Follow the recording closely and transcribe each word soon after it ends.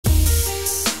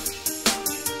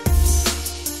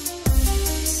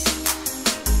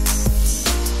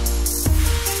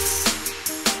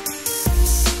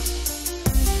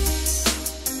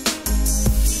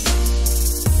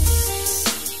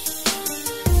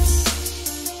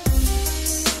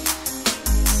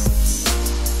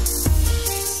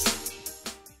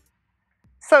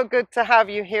So good to have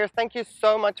you here. Thank you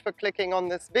so much for clicking on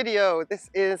this video. This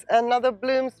is another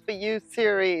Blooms for You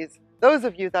series. Those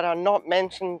of you that are not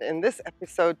mentioned in this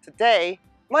episode today,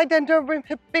 my Dendrobium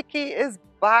hibiki is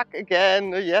back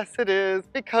again. Yes, it is,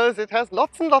 because it has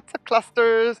lots and lots of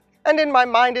clusters. And in my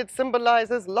mind, it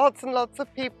symbolizes lots and lots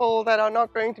of people that are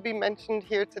not going to be mentioned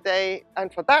here today.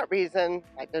 And for that reason,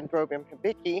 my Dendrobium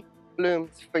hibiki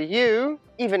blooms for you,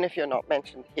 even if you're not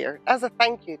mentioned here, as a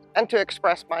thank you and to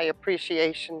express my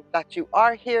appreciation that you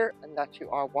are here and that you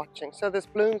are watching. So this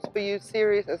Blooms for You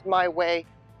series is my way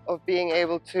of being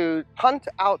able to hunt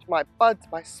out my buds,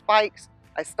 my spikes.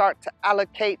 I start to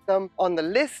allocate them on the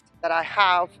list that I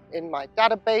have in my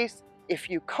database. If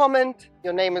you comment,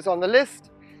 your name is on the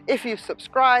list. If you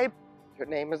subscribe, your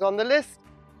name is on the list.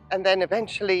 And then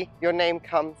eventually your name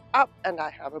comes up and I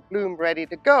have a bloom ready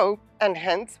to go. And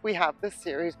hence we have this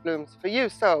series Blooms for You.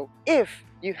 So if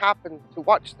you happen to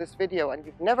watch this video and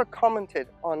you've never commented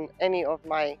on any of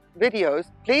my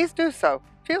videos, please do so.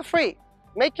 Feel free,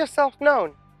 make yourself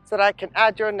known so that I can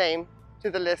add your name to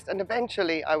the list. And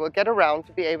eventually I will get around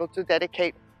to be able to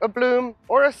dedicate a bloom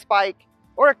or a spike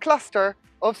or a cluster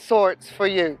of sorts for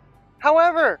you.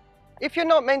 However, if you're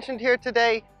not mentioned here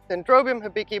today, Dendrobium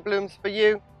hibiki blooms for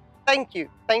you. Thank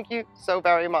you so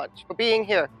very much for being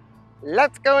here.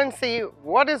 Let's go and see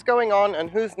what is going on and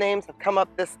whose names have come up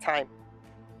this time.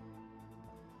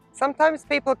 Sometimes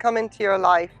people come into your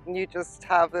life and you just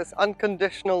have this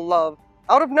unconditional love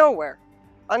out of nowhere.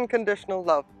 Unconditional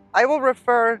love. I will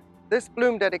refer this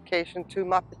bloom dedication to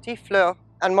Ma Petite Fleur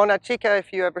and Mona Chica.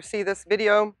 If you ever see this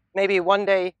video, maybe one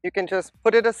day you can just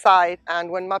put it aside, and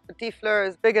when Ma Petite Fleur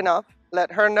is big enough,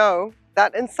 let her know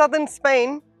that in southern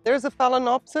Spain there's a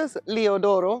Phalaenopsis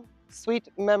Leodoro, sweet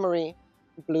memory,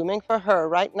 blooming for her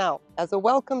right now as a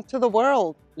welcome to the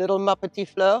world. Little Ma Petite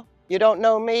Fleur, you don't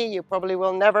know me, you probably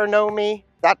will never know me.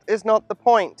 That is not the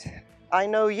point. I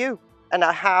know you, and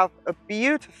I have a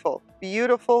beautiful,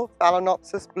 beautiful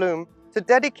Phalaenopsis bloom to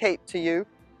dedicate to you.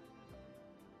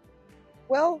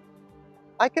 Well,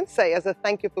 I can say as a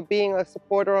thank you for being a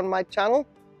supporter on my channel,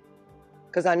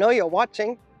 because I know you're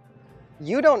watching.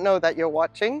 You don't know that you're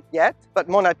watching yet, but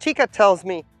Mona Chica tells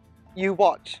me you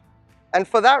watch. And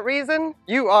for that reason,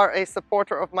 you are a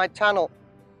supporter of my channel.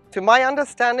 To my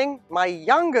understanding, my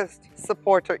youngest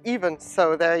supporter even,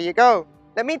 so there you go.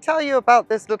 Let me tell you about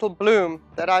this little bloom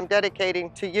that I'm dedicating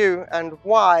to you and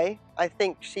why I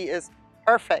think she is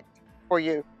perfect for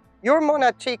you. Your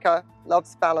Mona Chica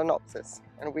loves Phalaenopsis,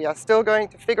 and we are still going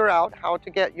to figure out how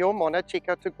to get your Mona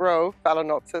Chica to grow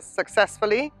Phalaenopsis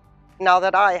successfully, now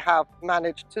that I have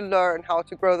managed to learn how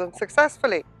to grow them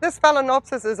successfully. This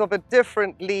Phalaenopsis is of a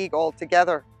different league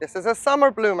altogether. This is a summer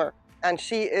bloomer, and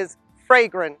she is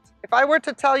fragrant. If I were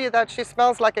to tell you that she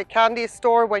smells like a candy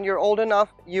store when you're old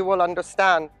enough, you will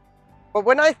understand. But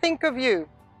when I think of you,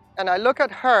 and I look at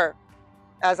her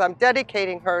as I'm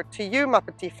dedicating her to you, Ma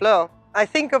Petite Fleur, I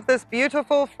think of this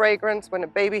beautiful fragrance when a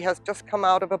baby has just come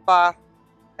out of a bath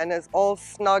and is all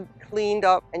snug, cleaned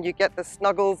up, and you get the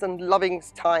snuggles and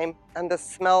lovings time and the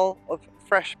smell of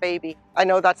fresh baby. I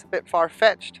know that's a bit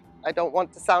far-fetched. I don't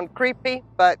want to sound creepy,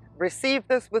 but receive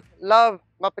this with love,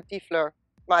 Ma Petite Fleur,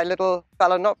 my little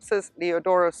Phalaenopsis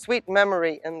Leodoro sweet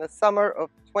memory in the summer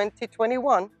of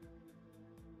 2021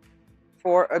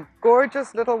 for a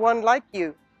gorgeous little one like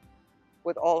you,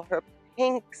 with all her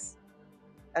pinks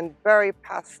and very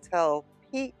pastel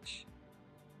peach,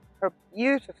 her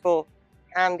beautiful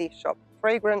candy shop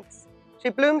fragrance. She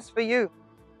blooms for you.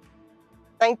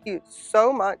 Thank you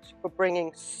so much for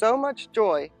bringing so much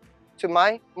joy to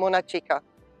my Mona Chica.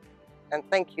 And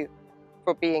thank you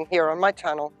for being here on my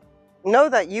channel. Know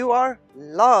that you are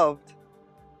loved,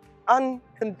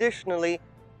 unconditionally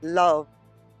loved.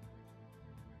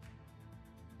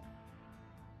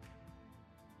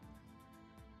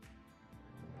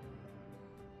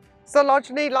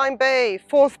 Phylogeny Lime Bay,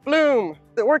 fourth bloom.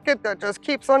 The orchid that just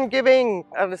keeps on giving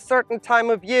at a certain time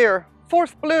of year.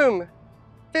 Fourth bloom,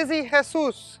 Fizzy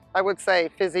Jesus. I would say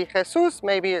Fizzy Jesus,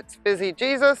 maybe it's Fizzy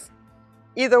Jesus.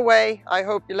 Either way, I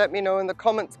hope you let me know in the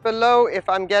comments below if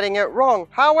I'm getting it wrong.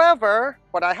 However,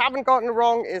 what I haven't gotten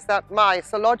wrong is that my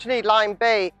Phylogeny Lime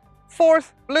Bay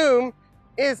fourth bloom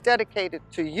is dedicated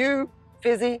to you,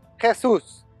 Fizzy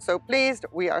Jesus. So pleased,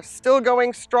 we are still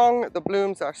going strong. The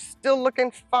blooms are still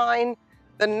looking fine.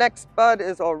 The next bud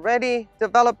is already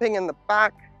developing in the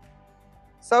back.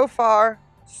 So far,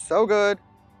 so good.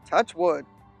 Touch wood.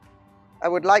 I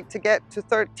would like to get to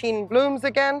 13 blooms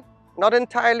again. Not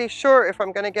entirely sure if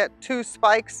I'm going to get 2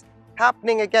 spikes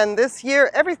happening again this year.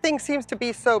 Everything seems to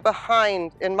be so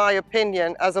behind, in my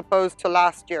opinion, as opposed to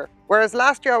last year. Whereas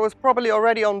last year I was probably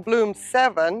already on bloom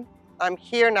 7, I'm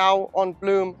here now on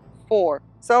bloom 4.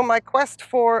 So my quest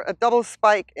for a double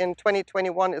spike in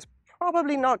 2021 is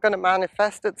probably not going to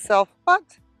manifest itself,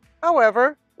 but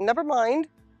however, never mind.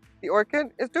 The orchid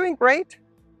is doing great.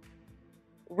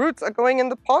 Roots are going in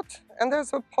the pot, and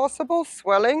there's a possible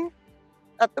swelling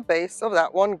at the base of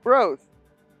that one growth.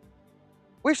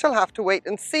 We shall have to wait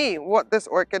and see what this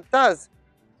orchid does.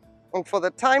 And for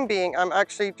the time being, I'm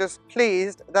actually just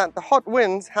pleased that the hot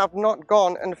winds have not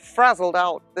gone and frazzled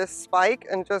out this spike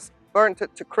and just burnt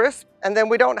it to crisp. And then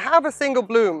we don't have a single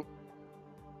bloom.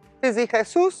 Fizzy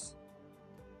Jesus,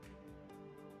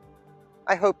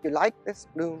 I hope you like this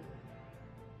bloom.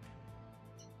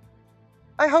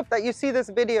 I hope that you see this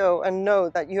video and know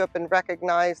that you have been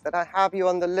recognized, that I have you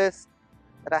on the list,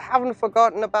 that I haven't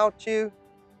forgotten about you.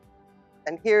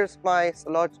 And here's my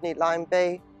Coleogyne Lime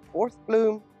Bay 4th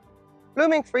bloom,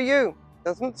 blooming for you.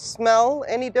 Doesn't smell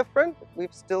any different.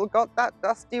 We've still got that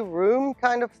dusty room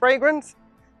kind of fragrance,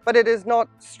 but it is not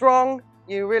strong.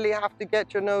 You really have to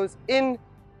get your nose in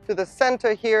to the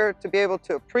center here to be able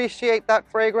to appreciate that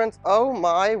fragrance. Oh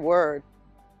my word.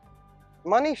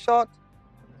 Money shot.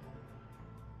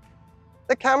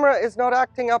 The camera is not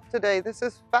acting up today. This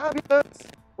is fabulous.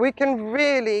 We can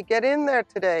really get in there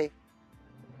today.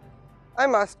 I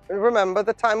must remember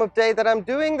the time of day that I'm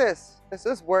doing this. This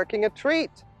is working a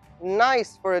treat.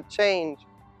 Nice for a change.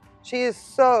 She is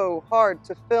so hard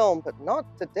to film, but not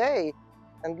today.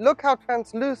 And look how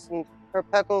translucent her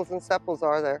petals and sepals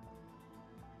are there.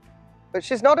 But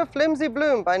she's not a flimsy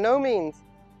bloom, by no means.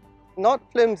 Not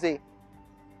flimsy,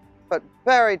 but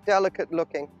very delicate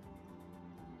looking.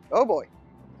 Oh boy.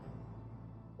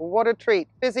 What a treat.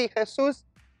 Fizzy Jesus,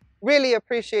 really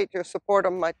appreciate your support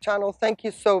on my channel. Thank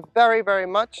you so very, very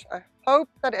much. I hope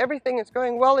that everything is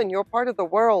going well in your part of the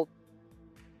world.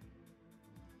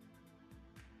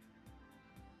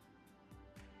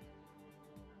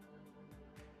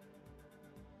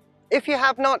 If you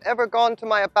have not ever gone to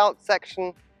my About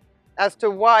section as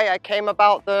to why I came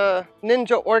about the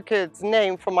Ninja Orchids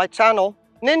name for my channel,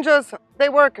 ninjas, they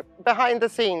work behind the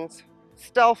scenes,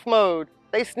 stealth mode.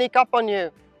 They sneak up on you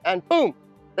and boom,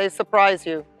 they surprise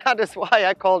you. That is why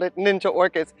I called it Ninja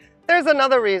Orchids. There's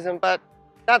another reason, but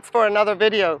that's for another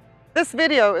video. This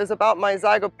video is about my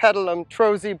Zygopetalum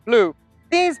Trosy Blue.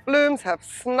 These blooms have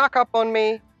snuck up on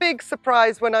me. Big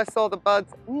surprise when I saw the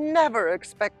buds. Never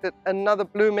expected another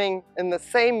blooming in the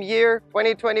same year,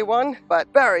 2021, but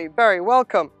very, very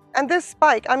welcome. And this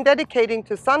spike I'm dedicating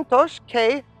to Santosh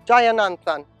K.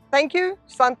 Jayananthan. Thank you,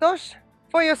 Santosh,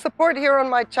 for your support here on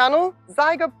my channel.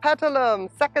 Zygopetalum,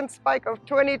 second spike of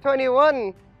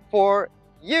 2021, for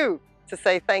you to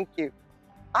say thank you.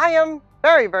 I am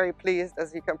very, very pleased,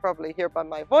 as you can probably hear by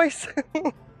my voice.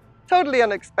 Totally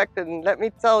unexpected, and let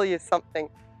me tell you something.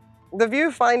 The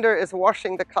viewfinder is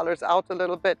washing the colors out a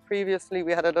little bit. Previously,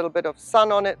 we had a little bit of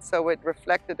sun on it, so it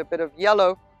reflected a bit of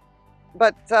yellow.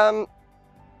 But the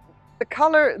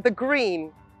color, the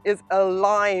green, is a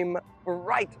lime,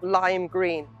 bright lime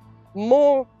green.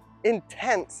 More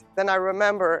intense than I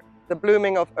remember the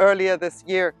blooming of earlier this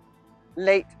year,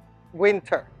 late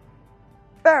winter.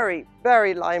 Very,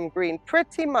 very lime green.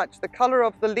 Pretty much the color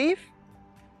of the leaf.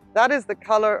 That is the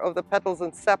color of the petals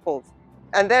and sepals.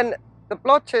 And then the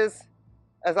blotches,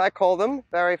 as I call them,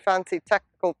 very fancy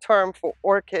technical term for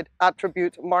orchid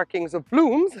attribute markings of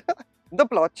blooms. The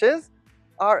blotches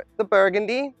are the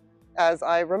burgundy, as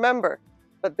I remember.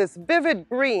 But this vivid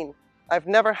green I've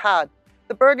never had.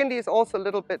 The burgundy is also a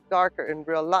little bit darker in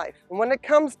real life. And when it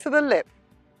comes to the lip,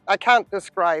 I can't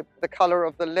describe the color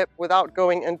of the lip without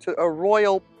going into a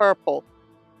royal purple,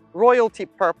 royalty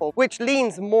purple, which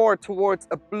leans more towards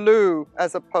a blue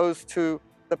as opposed to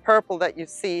the purple that you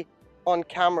see on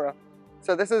camera.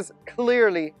 So this is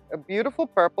clearly a beautiful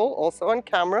purple, also on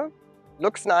camera.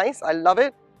 Looks nice, I love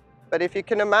it. But if you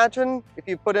can imagine, if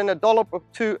you put in a dollop of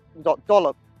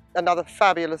another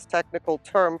fabulous technical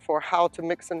term for how to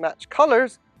mix and match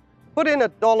colors, put in a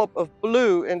dollop of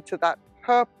blue into that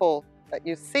purple that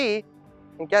you see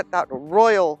and get that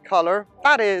royal color.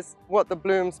 That is what the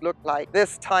blooms look like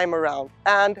this time around.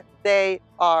 And they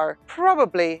are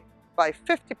probably by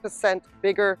 50%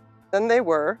 bigger than they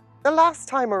were the last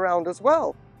time around as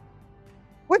well,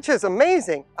 which is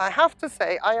amazing. I have to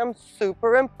say, I am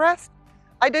super impressed.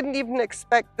 I didn't even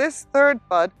expect this third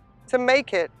bud to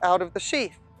make it out of the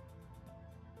sheath.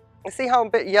 You see how a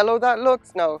bit yellow that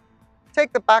looks? No.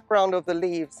 Take the background of the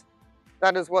leaves.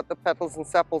 That is what the petals and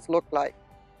sepals look like.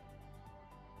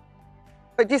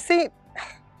 But you see,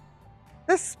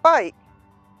 this spike,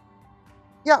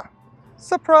 yeah,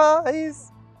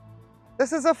 surprise.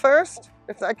 This is a first,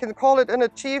 if I can call it an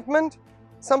achievement.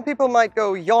 Some people might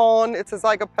go, yawn, it's a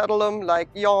Zygopetalum, like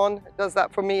yawn, it does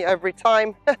that for me every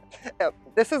time.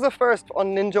 This is a first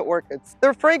on Ninja Orchids.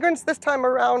 Their fragrance this time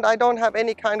around, I don't have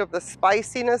any kind of the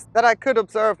spiciness that I could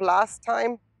observe last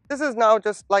time. This is now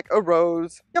just like a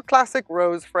rose, your classic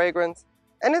rose fragrance.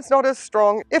 And it's not as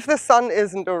strong if the sun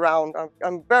isn't around.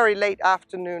 I'm very late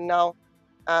afternoon now,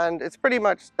 and it's pretty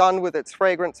much done with its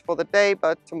fragrance for the day,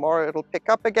 but tomorrow it'll pick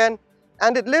up again.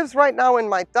 And it lives right now in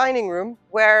my dining room,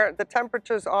 where the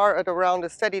temperatures are at around a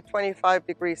steady 25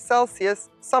 degrees Celsius,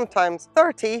 sometimes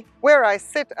 30, where I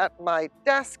sit at my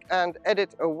desk and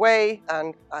edit away,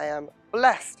 and I am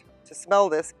blessed to smell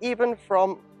this even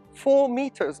from 4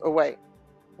 meters away.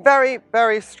 Very,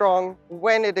 very strong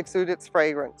when it exudes its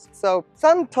fragrance. So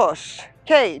Santosh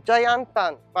K.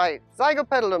 Jayantan by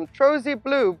Zygopetalum Trozy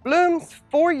Blue blooms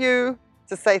for you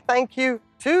to say thank you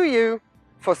to you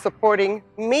for supporting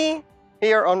me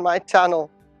here on my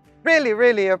channel. Really,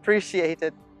 really appreciate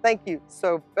it. Thank you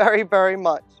so very, very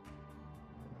much.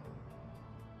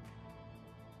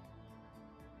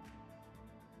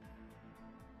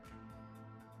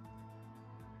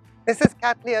 This is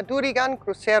Cattleya Durigan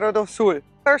Crucero do Sul.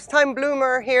 First time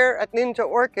bloomer here at Ninja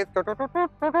Orchid.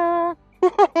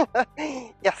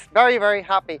 Yes, very, very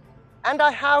happy. And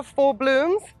I have 4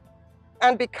 blooms,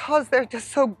 and because they're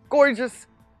just so gorgeous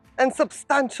and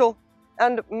substantial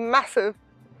and massive,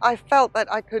 I felt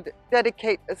that I could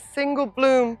dedicate a single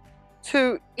bloom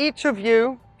to each of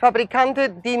you.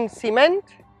 Fabricante din Ciment,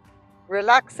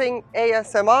 Relaxing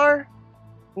ASMR,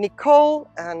 Nicole,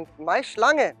 and my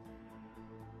Schlange.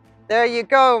 There you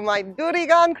go, my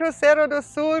Durigan Crucero do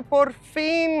Sul por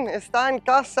fin está en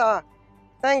casa.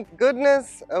 Thank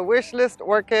goodness, a wish list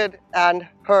orchid and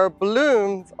her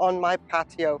blooms on my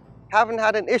patio. Haven't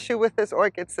had an issue with this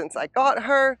orchid since I got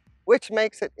her, which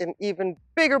makes it an even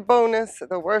bigger bonus.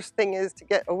 The worst thing is to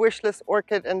get a wish list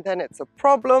orchid and then it's a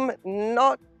problem.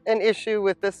 Not an issue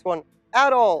with this one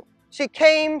at all. She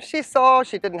came, she saw,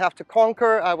 she didn't have to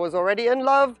conquer. I was already in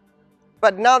love.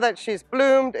 But now that she's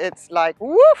bloomed, it's like,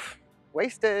 woof,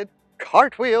 wasted.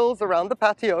 Cartwheels around the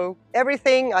patio.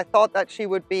 Everything I thought that she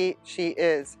would be, she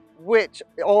is, which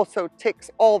also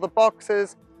ticks all the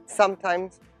boxes.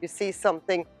 Sometimes you see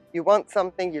something, you want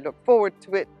something, you look forward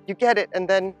to it, you get it, and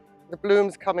then the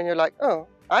blooms come and you're like, oh,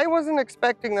 I wasn't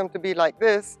expecting them to be like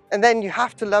this. And then you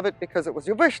have to love it because it was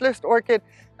your wish list orchid,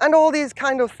 and all these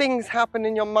kind of things happen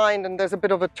in your mind and there's a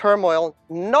bit of a turmoil.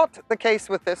 Not the case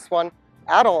with this one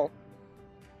at all.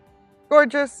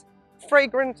 Gorgeous,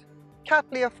 fragrant,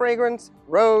 Cattleya fragrance,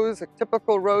 rose, a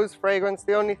typical rose fragrance.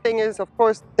 The only thing is, of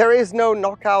course, there is no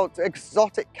knockout,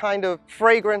 exotic kind of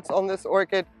fragrance on this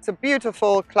orchid. It's a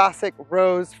beautiful, classic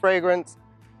rose fragrance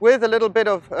with a little bit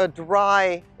of a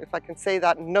dry, if I can say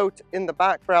that, note in the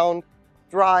background.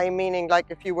 Dry meaning like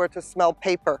if you were to smell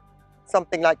paper,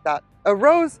 something like that. A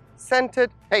rose-scented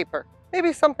paper.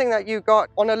 Maybe something that you got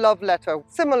on a love letter,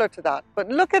 similar to that. But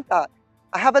look at that.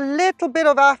 I have a little bit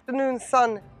of afternoon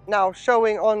sun now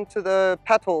showing onto the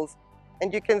petals,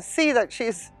 and you can see that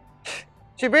she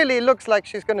really looks like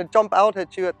she's going to jump out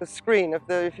at you at the screen.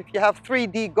 If you have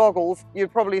 3D goggles,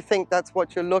 you'd probably think that's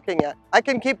what you're looking at. I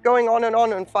can keep going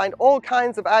on and find all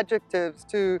kinds of adjectives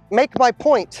to make my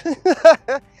point.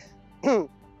 I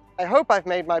hope I've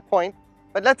made my point,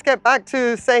 but let's get back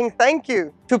to saying thank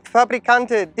you to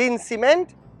Fabricante din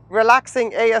Ciment,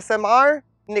 Relaxing ASMR,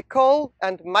 Nicole,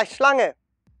 and my Schlange.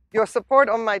 Your support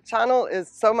on my channel is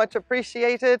so much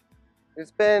appreciated.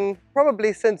 It's been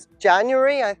probably since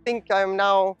January. I think I'm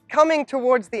now coming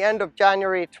towards the end of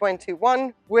January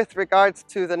 21 with regards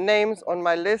to the names on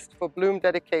my list for bloom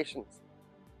dedications.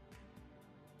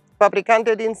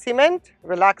 Fabricante din Ciment,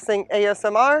 Relaxing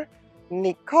ASMR,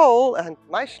 Nicole, and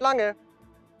my Schlange.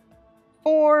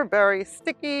 4 very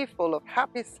sticky, full of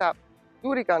happy sap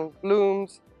Durigan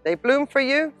blooms. They bloom for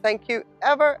you. Thank you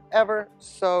ever, ever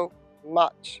so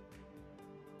much.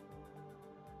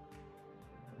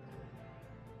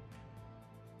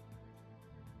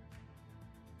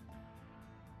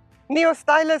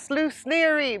 Neostylus Loose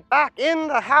Leary back in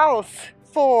the house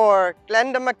for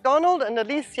Glenda McDonald and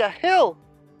Alicia Hill.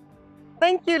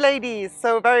 Thank you, ladies,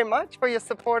 so very much for your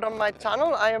support on my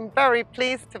channel. I am very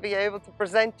pleased to be able to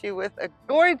present you with a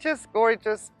gorgeous,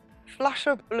 gorgeous flush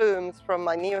of blooms from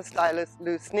my Neostylus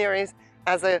Loose Learies.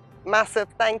 As a massive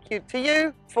thank you to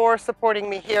you for supporting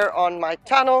me here on my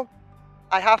channel.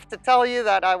 I have to tell you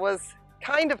that I was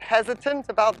kind of hesitant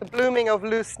about the blooming of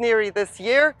Loose Leary this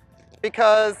year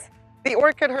because the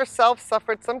orchid herself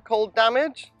suffered some cold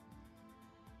damage,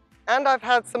 and I've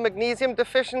had some magnesium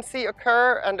deficiency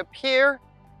occur and appear,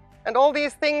 and all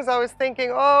these things I was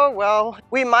thinking, oh well,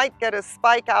 we might get a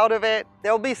spike out of it.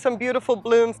 There'll be some beautiful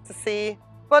blooms to see.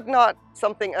 but not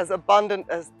something as abundant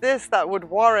as this that would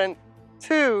warrant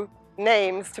 2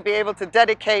 names to be able to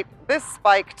dedicate this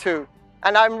spike to.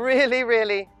 And I'm really,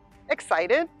 really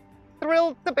excited,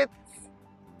 thrilled to bits.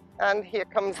 And here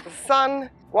comes the sun,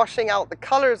 washing out the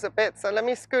colors a bit. So let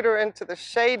me scoot her into the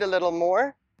shade a little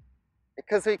more,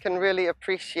 because we can really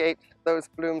appreciate those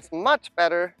blooms much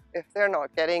better if they're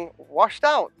not getting washed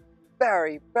out.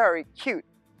 Very, very cute.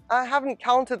 I haven't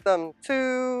counted them.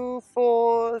 2,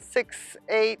 4, 6,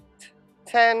 8,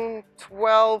 10,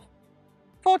 12,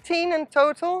 14 in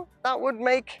total. That would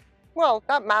make, well,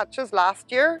 that matches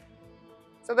last year.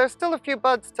 So there's still a few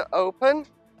buds to open,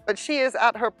 but she is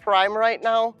at her prime right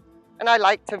now. And I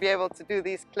like to be able to do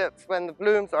these clips when the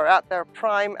blooms are at their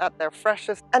prime, at their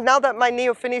freshest. And now that my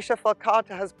Neophanetia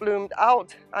falcata has bloomed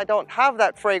out, I don't have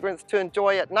that fragrance to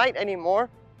enjoy at night anymore,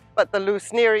 but the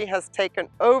Loose Neri has taken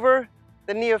over.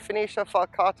 The Neophanetia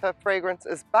falcata fragrance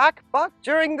is back, but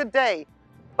during the day.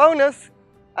 Bonus,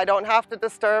 I don't have to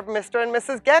disturb Mr. and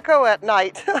Mrs. Gecko at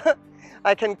night.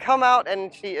 I can come out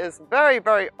and she is very,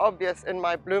 very obvious in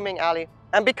my blooming alley.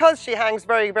 And because she hangs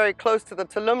very, very close to the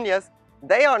Tolumnias,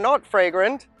 they are not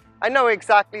fragrant. I know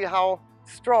exactly how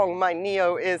strong my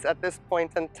Neo is at this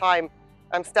point in time.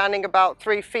 I'm standing about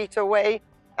 3 feet away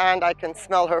and I can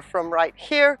smell her from right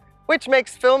here, which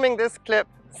makes filming this clip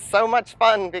so much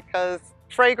fun because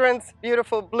fragrance,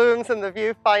 beautiful blooms in the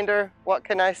viewfinder, what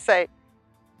can I say?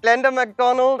 Glenda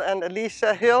MacDonald and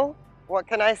Alicia Hill, what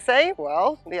can I say?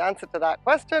 Well, the answer to that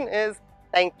question is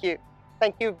thank you.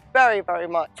 Thank you very, very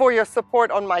much for your support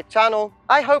on my channel.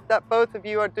 I hope that both of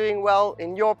you are doing well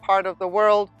in your part of the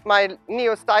world. My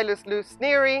Neostylus Loose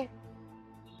Neri,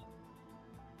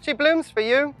 she blooms for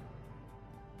you.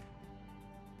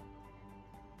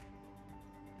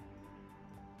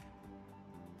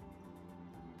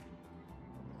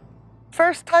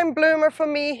 First time bloomer for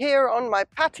me here on my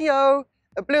patio.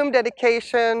 A bloom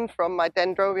dedication from my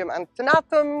Dendrobium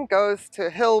antenatum goes to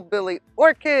Hillbilly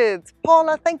Orchids.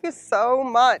 Paula, thank you so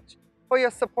much for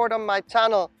your support on my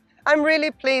channel. I'm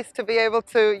really pleased to be able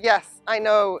to, yes, I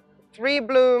know 3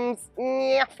 blooms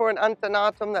for an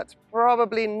antenatum, that's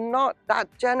probably not that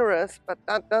generous, but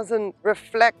that doesn't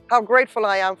reflect how grateful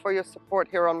I am for your support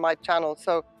here on my channel.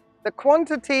 So the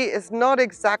quantity is not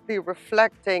exactly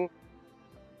reflecting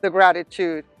the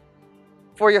gratitude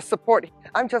for your support.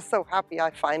 I'm just so happy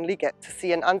I finally get to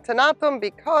see an antenatum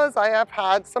because I have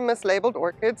had some mislabeled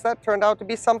orchids that turned out to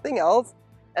be something else.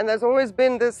 And there's always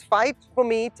been this fight for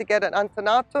me to get an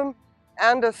antenatum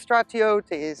and a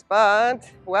Stratiotes.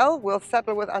 But, well, we'll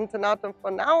settle with antenatum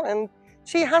for now, and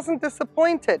she hasn't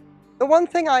disappointed. The one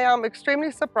thing I am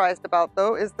extremely surprised about,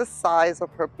 though, is the size of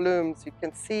her blooms. You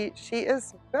can see she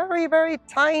is very, very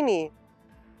tiny.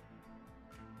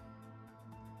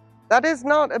 That is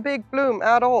not a big bloom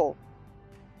at all.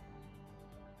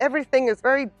 Everything is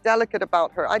very delicate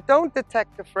about her. I don't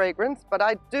detect a fragrance, but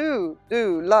I do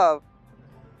love,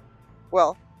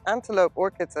 well, antelope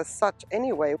orchids as such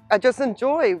anyway. I just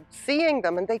enjoy seeing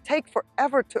them and they take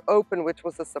forever to open, which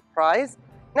was a surprise.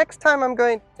 Next time I'm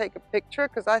going to take a picture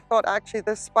because I thought actually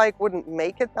this spike wouldn't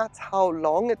make it. That's how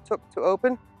long it took to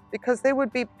open, because they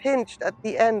would be pinched at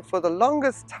the end for the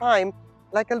longest time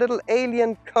like a little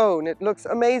alien cone. It looks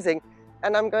amazing.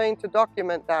 And I'm going to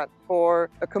document that for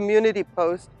a community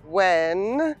post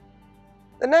when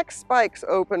the next spikes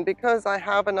open, because I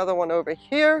have another one over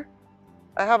here.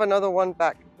 I have another one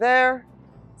back there.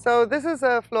 So this is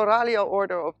a Floralia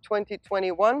order of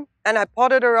 2021, and I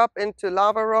potted her up into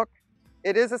lava rock.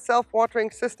 It is a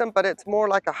self-watering system, but it's more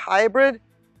like a hybrid,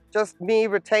 just me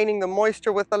retaining the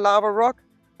moisture with the lava rock.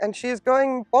 And she's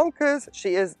going bonkers.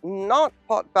 She is not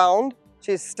pot bound.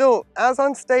 She's still as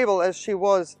unstable as she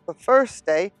was the first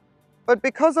day, but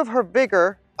because of her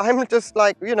vigor, I'm just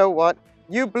like, you know what,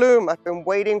 you bloom. I've been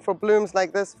waiting for blooms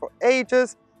like this for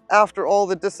ages. After all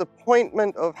the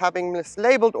disappointment of having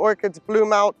mislabeled orchids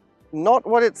bloom out, not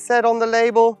what it said on the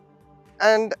label.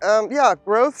 And yeah,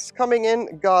 growth's coming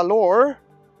in galore.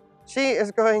 She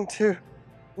is going to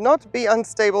not be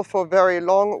unstable for very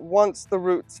long once the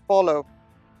roots follow.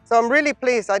 So I'm really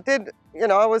pleased. I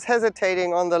was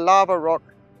hesitating on the lava rock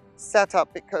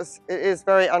setup because it is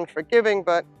very unforgiving,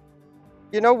 but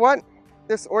you know what?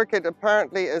 This orchid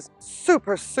apparently is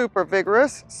super, super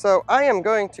vigorous. So I am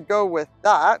going to go with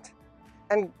that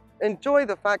and enjoy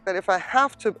the fact that if I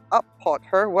have to up pot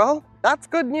her, well, that's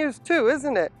good news too,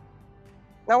 isn't it?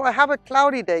 Now I have a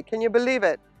cloudy day. Can you believe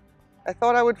it? I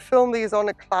thought I would film these on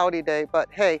a cloudy day, but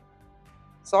hey,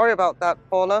 sorry about that,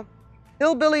 Paula.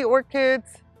 Hillbilly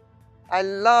Orchids. I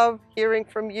love hearing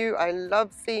from you. I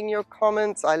love seeing your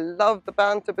comments. I love the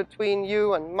banter between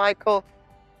you and Michael.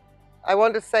 I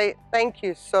want to say thank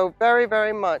you so very,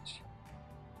 very much.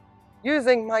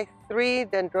 Using my 3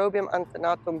 Dendrobium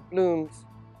antenatum blooms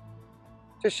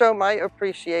to show my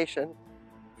appreciation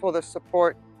for the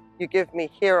support you give me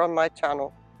here on my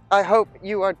channel. I hope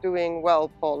you are doing well,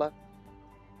 Paula.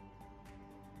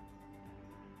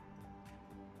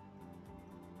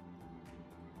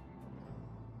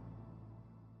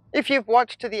 If you've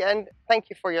watched to the end, thank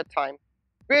you for your time.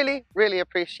 Really, really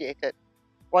appreciate it.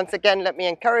 Once again, let me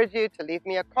encourage you to leave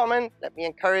me a comment. Let me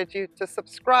encourage you to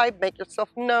subscribe, make yourself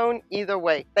known either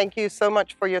way. Thank you so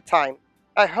much for your time.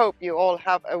 I hope you all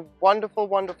have a wonderful,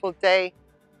 wonderful day.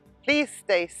 Please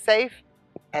stay safe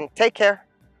and take care.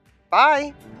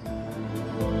 Bye.